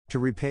To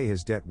repay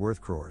his debt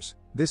worth crores,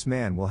 this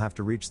man will have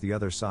to reach the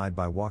other side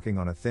by walking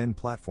on a thin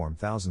platform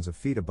thousands of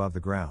feet above the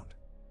ground.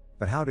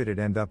 But how did it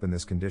end up in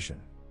this condition?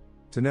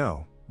 To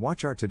know,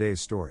 watch our today's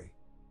story.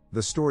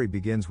 The story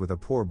begins with a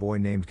poor boy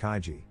named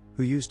Kaiji,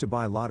 who used to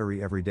buy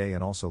lottery every day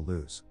and also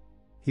lose.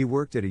 He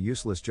worked at a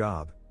useless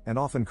job, and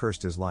often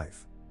cursed his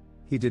life.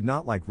 He did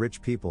not like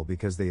rich people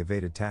because they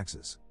evaded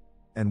taxes.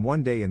 And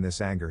one day in this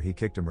anger he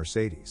kicked a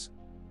Mercedes.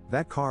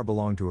 That car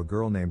belonged to a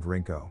girl named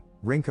Rinko.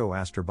 Rinko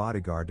asked her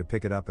bodyguard to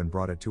pick it up and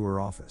brought it to her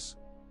office.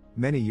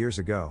 Many years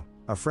ago,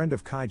 a friend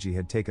of Kaiji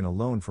had taken a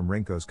loan from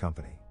Rinko's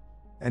company.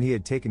 And he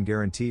had taken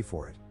guarantee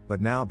for it,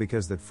 but now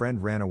because that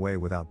friend ran away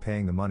without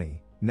paying the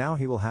money, now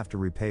he will have to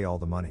repay all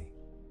the money.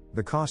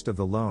 The cost of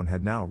the loan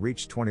had now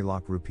reached 20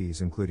 lakh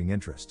rupees including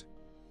interest.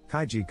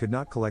 Kaiji could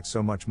not collect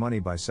so much money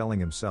by selling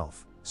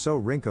himself, so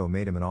Rinko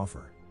made him an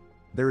offer.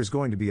 There is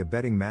going to be a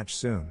betting match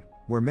soon,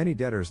 where many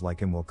debtors like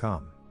him will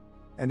come.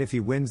 And if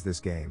he wins this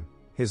game,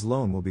 his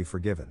loan will be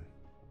forgiven.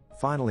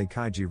 Finally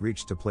Kaiji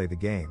reached to play the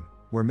game,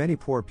 where many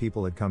poor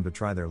people had come to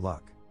try their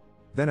luck.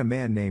 Then a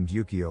man named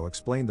Yukio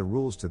explained the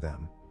rules to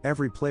them.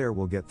 Every player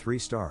will get 3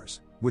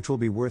 stars, which will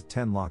be worth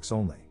 10 lakhs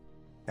only.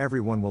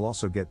 Everyone will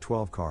also get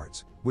 12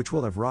 cards, which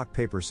will have rock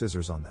paper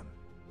scissors on them.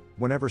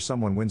 Whenever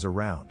someone wins a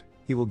round,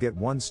 he will get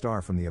 1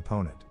 star from the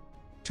opponent.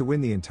 To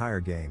win the entire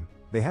game,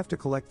 they have to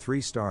collect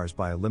 3 stars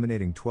by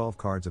eliminating 12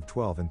 cards of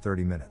 12 in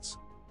 30 minutes.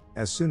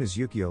 As soon as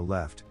Yukio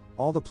left,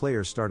 all the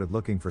players started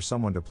looking for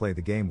someone to play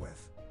the game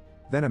with.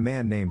 Then a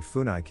man named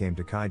Funai came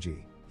to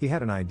Kaiji. He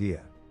had an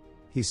idea.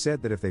 He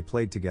said that if they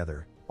played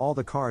together, all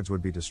the cards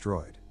would be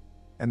destroyed.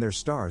 And their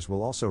stars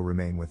will also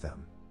remain with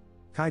them.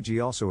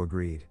 Kaiji also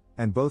agreed,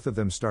 and both of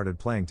them started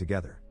playing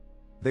together.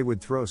 They would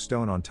throw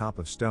stone on top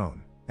of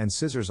stone, and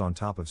scissors on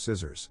top of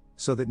scissors,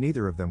 so that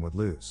neither of them would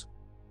lose.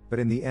 But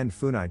in the end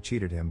Funai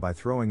cheated him by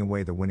throwing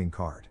away the winning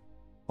card.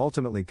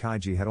 Ultimately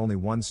Kaiji had only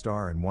 1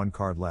 star and 1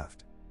 card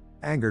left.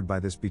 Angered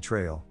by this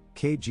betrayal,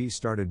 Kaiji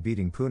started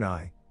beating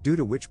Funai, due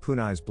to which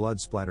Punai's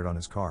blood splattered on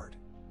his card.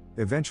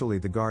 Eventually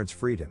the guards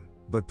freed him,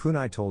 but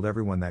Punai told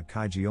everyone that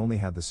Kaiji only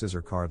had the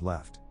scissor card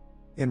left.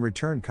 In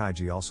return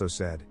Kaiji also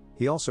said,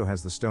 he also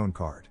has the stone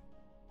card.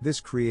 This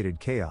created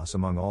chaos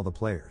among all the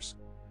players.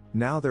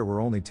 Now there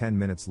were only 10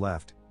 minutes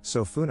left,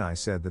 so Funai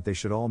said that they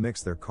should all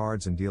mix their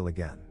cards and deal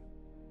again.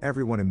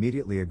 Everyone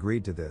immediately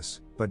agreed to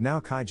this, but now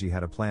Kaiji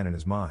had a plan in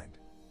his mind.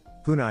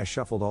 Funai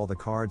shuffled all the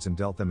cards and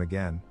dealt them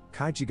again.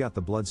 Kaiji got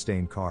the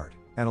blood-stained card,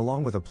 and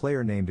along with a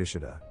player named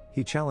Ishida,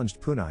 he challenged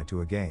Funai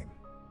to a game.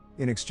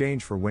 In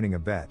exchange for winning a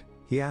bet,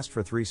 he asked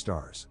for 3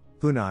 stars.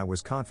 Funai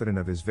was confident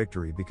of his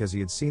victory because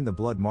he had seen the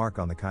blood mark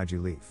on the Kaiji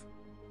leaf.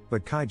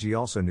 But Kaiji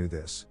also knew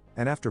this,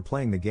 and after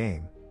playing the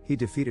game, he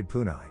defeated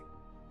Funai.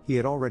 He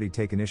had already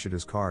taken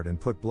Ishida's card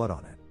and put blood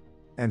on it.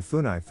 And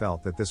Funai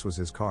felt that this was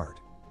his card.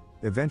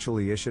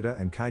 Eventually Ishida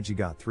and Kaiji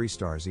got 3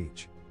 stars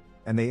each.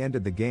 And they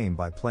ended the game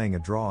by playing a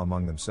draw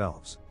among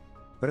themselves.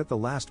 But at the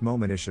last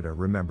moment Ishida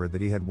remembered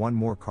that he had 1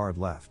 more card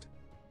left.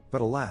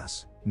 But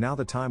alas, now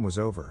the time was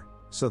over,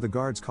 so the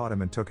guards caught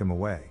him and took him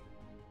away.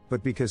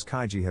 But because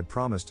Kaiji had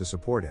promised to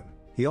support him,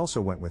 he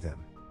also went with him.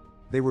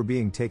 They were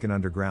being taken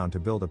underground to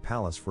build a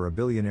palace for a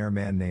billionaire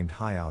man named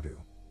Hayaudu.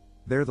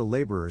 There the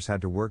laborers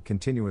had to work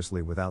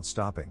continuously without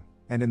stopping,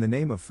 and in the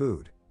name of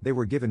food, they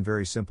were given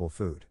very simple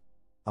food.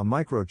 A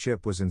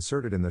microchip was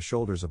inserted in the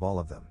shoulders of all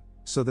of them,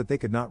 so that they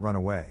could not run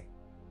away.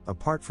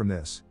 Apart from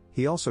this,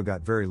 he also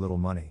got very little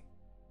money.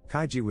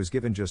 Kaiji was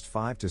given just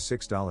 $5 to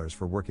 $6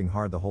 for working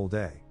hard the whole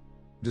day.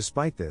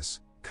 Despite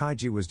this,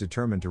 Kaiji was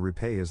determined to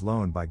repay his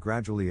loan by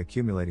gradually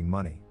accumulating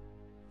money.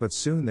 But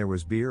soon there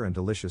was beer and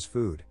delicious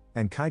food,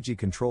 and Kaiji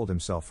controlled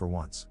himself for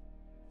once.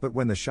 But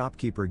when the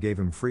shopkeeper gave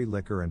him free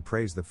liquor and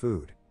praised the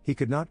food, he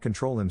could not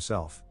control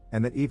himself,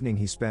 and that evening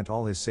he spent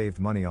all his saved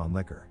money on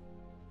liquor.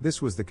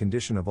 This was the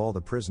condition of all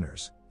the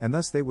prisoners, and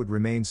thus they would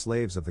remain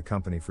slaves of the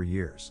company for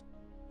years.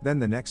 Then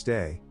the next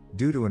day,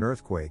 due to an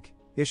earthquake,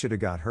 Ishida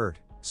got hurt,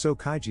 so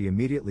Kaiji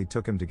immediately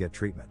took him to get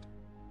treatment.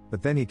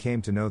 But then he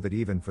came to know that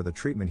even for the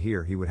treatment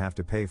here he would have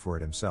to pay for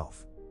it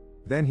himself.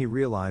 Then he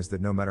realized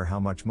that no matter how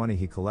much money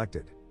he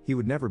collected, he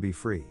would never be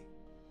free.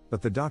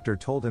 But the doctor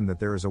told him that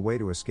there is a way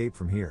to escape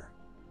from here.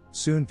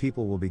 Soon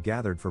people will be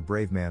gathered for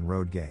Brave Man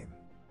Road game.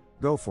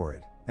 Go for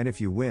it, and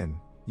if you win,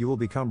 you will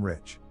become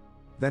rich.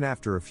 Then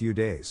after a few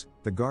days,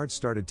 the guards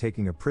started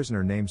taking a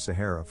prisoner named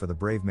Sahara for the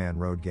Brave Man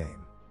Road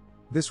game.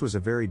 This was a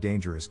very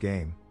dangerous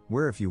game,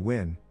 where if you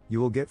win, you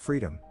will get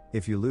freedom,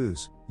 if you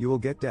lose, you will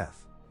get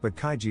death. But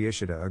Kaiji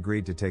Ishida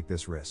agreed to take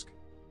this risk.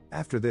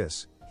 After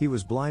this, he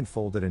was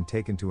blindfolded and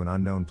taken to an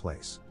unknown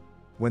place.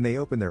 When they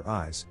opened their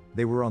eyes,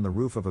 they were on the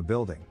roof of a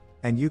building,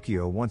 and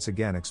Yukio once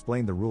again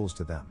explained the rules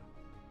to them.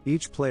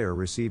 Each player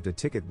received a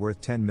ticket worth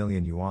 10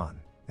 million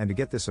yuan, and to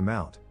get this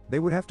amount, they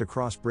would have to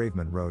cross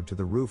Braveman Road to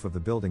the roof of the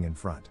building in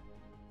front.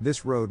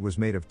 This road was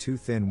made of 2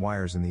 thin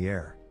wires in the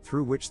air,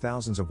 through which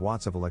thousands of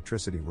watts of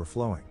electricity were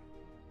flowing.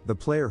 The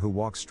player who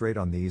walks straight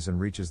on these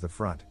and reaches the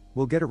front,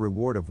 will get a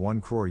reward of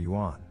 1 crore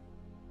yuan.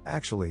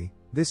 Actually,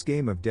 this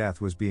game of death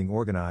was being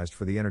organized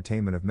for the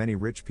entertainment of many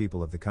rich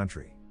people of the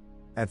country.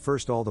 At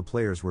first all the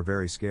players were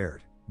very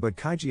scared, but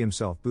Kaiji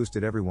himself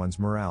boosted everyone's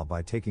morale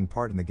by taking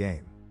part in the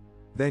game.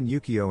 Then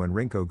Yukio and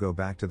Rinko go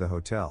back to the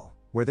hotel,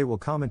 where they will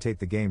commentate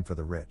the game for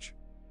the rich.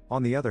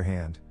 On the other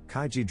hand,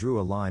 Kaiji drew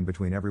a line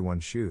between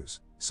everyone's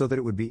shoes, so that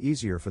it would be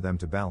easier for them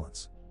to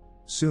balance.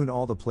 Soon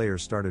all the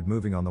players started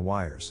moving on the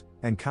wires,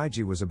 and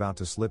Kaiji was about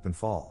to slip and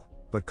fall,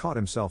 but caught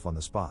himself on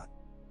the spot.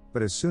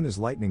 But as soon as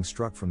lightning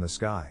struck from the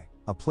sky,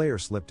 a player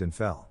slipped and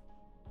fell,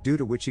 due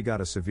to which he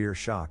got a severe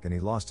shock and he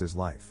lost his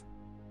life.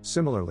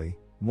 Similarly,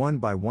 one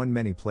by one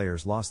many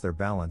players lost their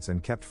balance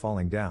and kept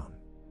falling down.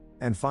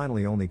 And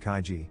finally only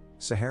Kaiji,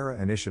 Sahara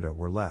and Ishida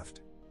were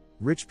left.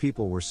 Rich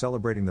people were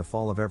celebrating the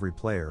fall of every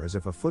player as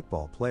if a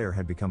football player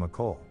had become a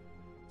coal.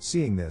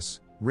 Seeing this,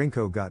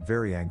 Rinko got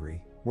very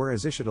angry,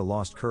 whereas Ishida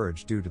lost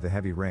courage due to the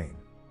heavy rain.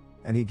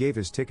 And he gave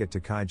his ticket to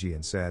Kaiji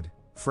and said,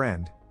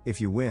 "Friend, if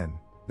you win,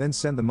 then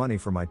send the money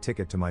for my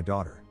ticket to my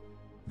daughter."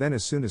 Then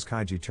as soon as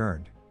Kaiji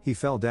turned, he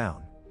fell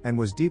down, and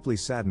was deeply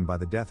saddened by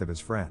the death of his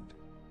friend.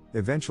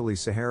 Eventually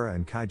Sahara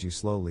and Kaiji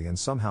slowly and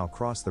somehow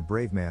crossed the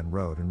Brave Man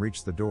Road and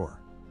reached the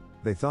door.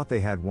 They thought they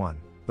had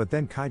won, but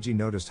then Kaiji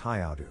noticed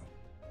Hayao,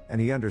 and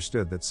he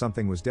understood that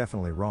something was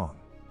definitely wrong.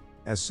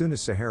 As soon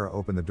as Sahara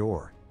opened the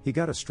door, he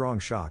got a strong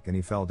shock and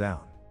he fell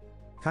down.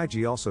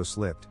 Kaiji also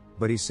slipped,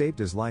 but he saved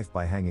his life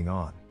by hanging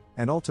on,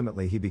 and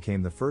ultimately he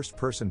became the first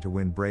person to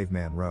win Brave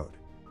Man Road.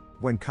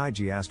 When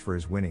Kaiji asked for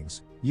his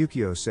winnings,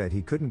 Yukio said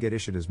he couldn't get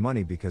Ishida's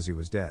money because he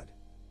was dead.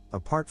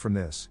 Apart from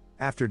this,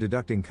 after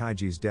deducting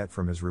Kaiji's debt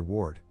from his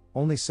reward,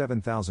 only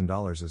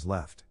 $7,000 is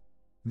left.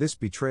 This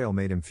betrayal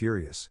made him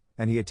furious,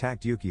 and he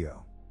attacked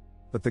Yukio.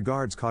 But the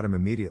guards caught him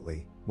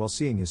immediately. While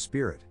seeing his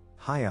spirit,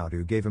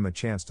 Hayao gave him a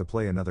chance to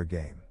play another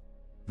game.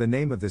 The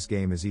name of this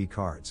game is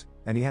E-Cards,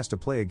 and he has to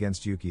play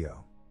against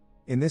Yukio.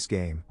 In this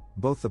game,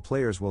 both the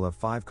players will have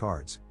 5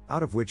 cards,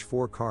 out of which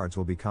 4 cards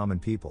will be common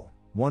people,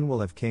 1 will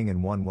have king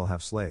and 1 will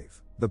have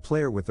slave. The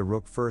player with the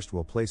rook first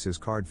will place his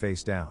card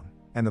face down,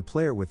 and the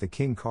player with the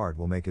king card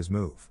will make his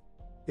move.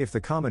 If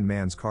the common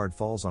man's card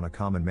falls on a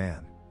common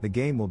man, the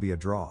game will be a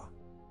draw.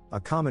 A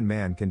common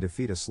man can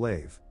defeat a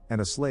slave,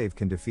 and a slave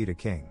can defeat a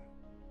king.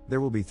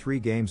 There will be 3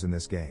 games in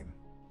this game.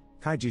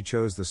 Kaiji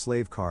chose the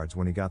slave cards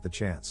when he got the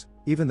chance,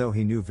 even though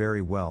he knew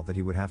very well that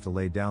he would have to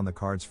lay down the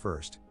cards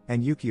first,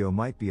 and Yukio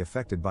might be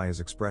affected by his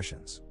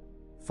expressions.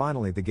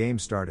 Finally the game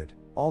started.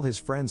 All his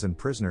friends and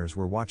prisoners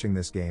were watching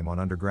this game on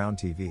underground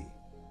TV.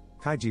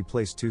 Kaiji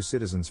placed 2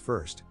 citizens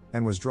first,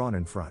 and was drawn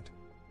in front.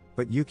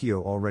 But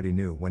Yukio already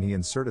knew when he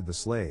inserted the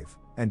slave,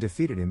 and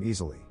defeated him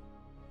easily.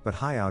 But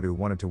Hayao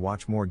wanted to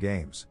watch more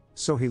games,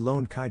 so he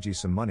loaned Kaiji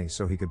some money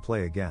so he could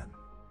play again.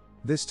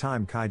 This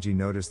time Kaiji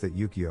noticed that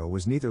Yukio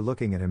was neither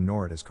looking at him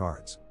nor at his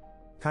cards.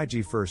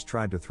 Kaiji first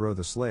tried to throw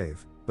the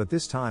slave, but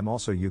this time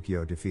also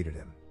Yukio defeated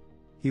him.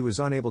 He was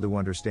unable to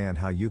understand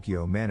how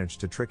Yukio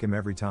managed to trick him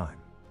every time.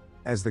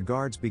 As the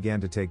guards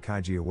began to take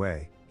Kaiji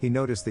away, he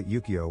noticed that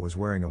Yukio was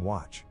wearing a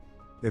watch.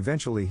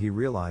 Eventually he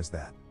realized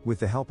that, with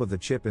the help of the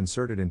chip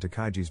inserted into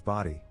Kaiji's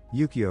body,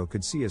 Yukio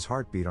could see his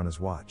heartbeat on his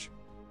watch.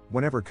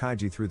 Whenever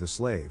Kaiji threw the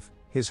slave,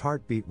 his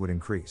heartbeat would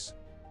increase.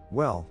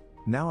 Well,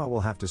 now I will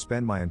have to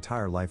spend my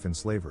entire life in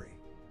slavery.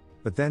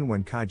 But then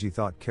when Kaiji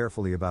thought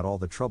carefully about all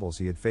the troubles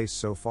he had faced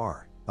so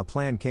far, a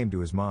plan came to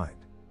his mind.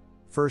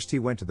 First he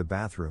went to the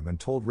bathroom and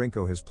told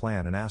Rinko his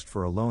plan and asked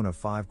for a loan of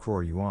 5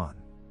 crore yuan.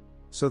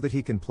 So that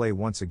he can play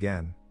once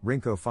again.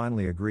 Rinko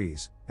finally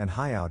agrees, and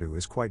Hayao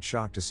is quite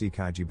shocked to see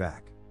Kaiji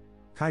back.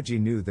 Kaiji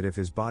knew that if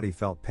his body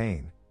felt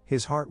pain,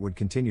 his heart would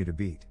continue to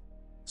beat.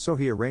 So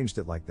he arranged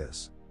it like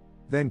this.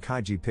 Then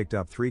Kaiji picked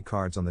up 3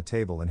 cards on the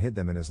table and hid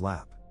them in his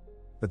lap.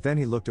 But then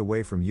he looked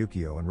away from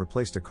Yukio and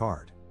replaced a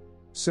card.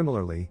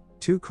 Similarly,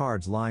 2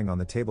 cards lying on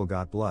the table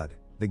got blood.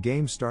 The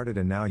game started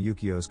and now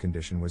Yukio's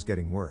condition was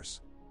getting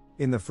worse.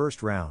 In the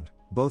first round,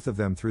 both of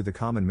them threw the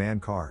common man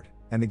card,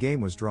 and the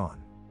game was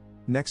drawn.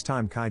 Next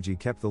time Kaiji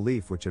kept the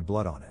leaf which had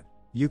blood on it.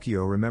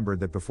 Yukio remembered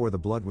that before the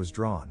blood was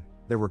drawn,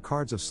 there were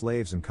cards of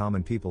slaves and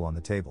common people on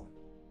the table.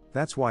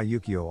 That's why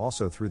Yukio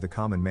also threw the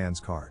common man's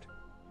card.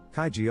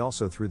 Kaiji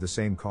also threw the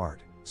same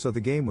card, so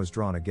the game was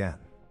drawn again.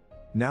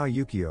 Now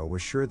Yukio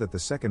was sure that the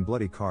second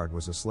bloody card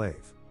was a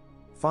slave.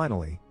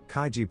 Finally,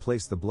 Kaiji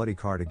placed the bloody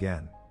card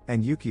again,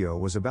 and Yukio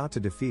was about to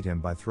defeat him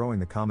by throwing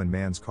the common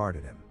man's card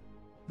at him.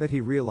 That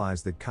he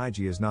realized that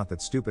Kaiji is not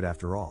that stupid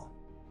after all.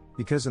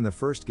 Because in the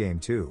first game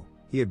too,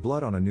 he had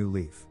blood on a new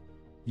leaf.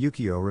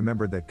 Yukio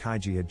remembered that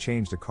Kaiji had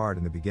changed a card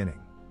in the beginning.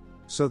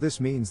 So this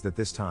means that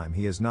this time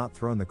he has not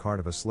thrown the card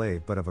of a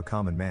slave but of a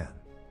common man.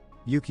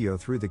 Yukio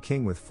threw the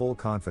king with full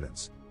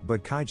confidence,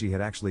 but Kaiji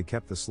had actually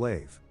kept the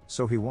slave,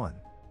 so he won.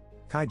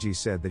 Kaiji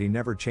said that he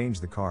never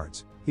changed the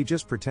cards, he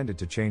just pretended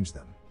to change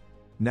them.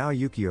 Now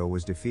Yukio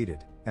was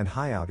defeated, and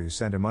Hayao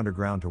sent him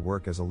underground to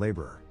work as a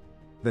laborer.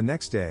 The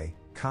next day,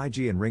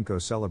 Kaiji and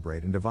Rinko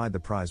celebrate and divide the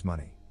prize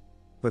money.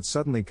 But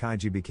suddenly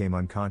Kaiji became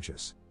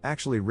unconscious.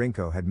 Actually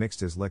Rinko had mixed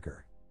his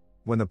liquor.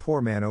 When the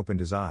poor man opened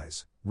his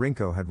eyes,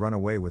 Rinko had run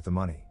away with the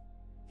money.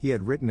 He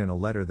had written in a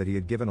letter that he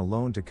had given a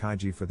loan to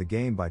Kaiji for the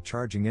game by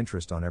charging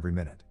interest on every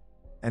minute.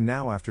 And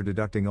now, after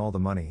deducting all the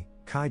money,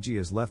 Kaiji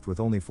is left with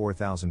only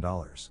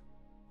 $4,000.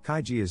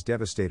 Kaiji is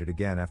devastated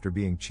again after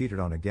being cheated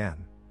on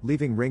again,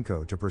 leaving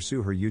Rinko to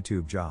pursue her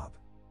YouTube job.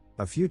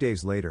 A few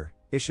days later,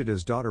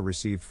 Ishida's daughter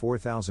received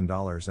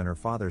 $4,000 and her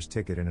father's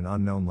ticket in an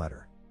unknown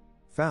letter.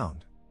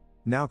 Found.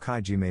 Now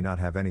Kaiji may not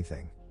have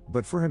anything,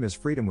 but for him his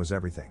freedom was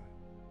everything.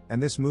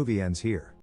 And this movie ends here.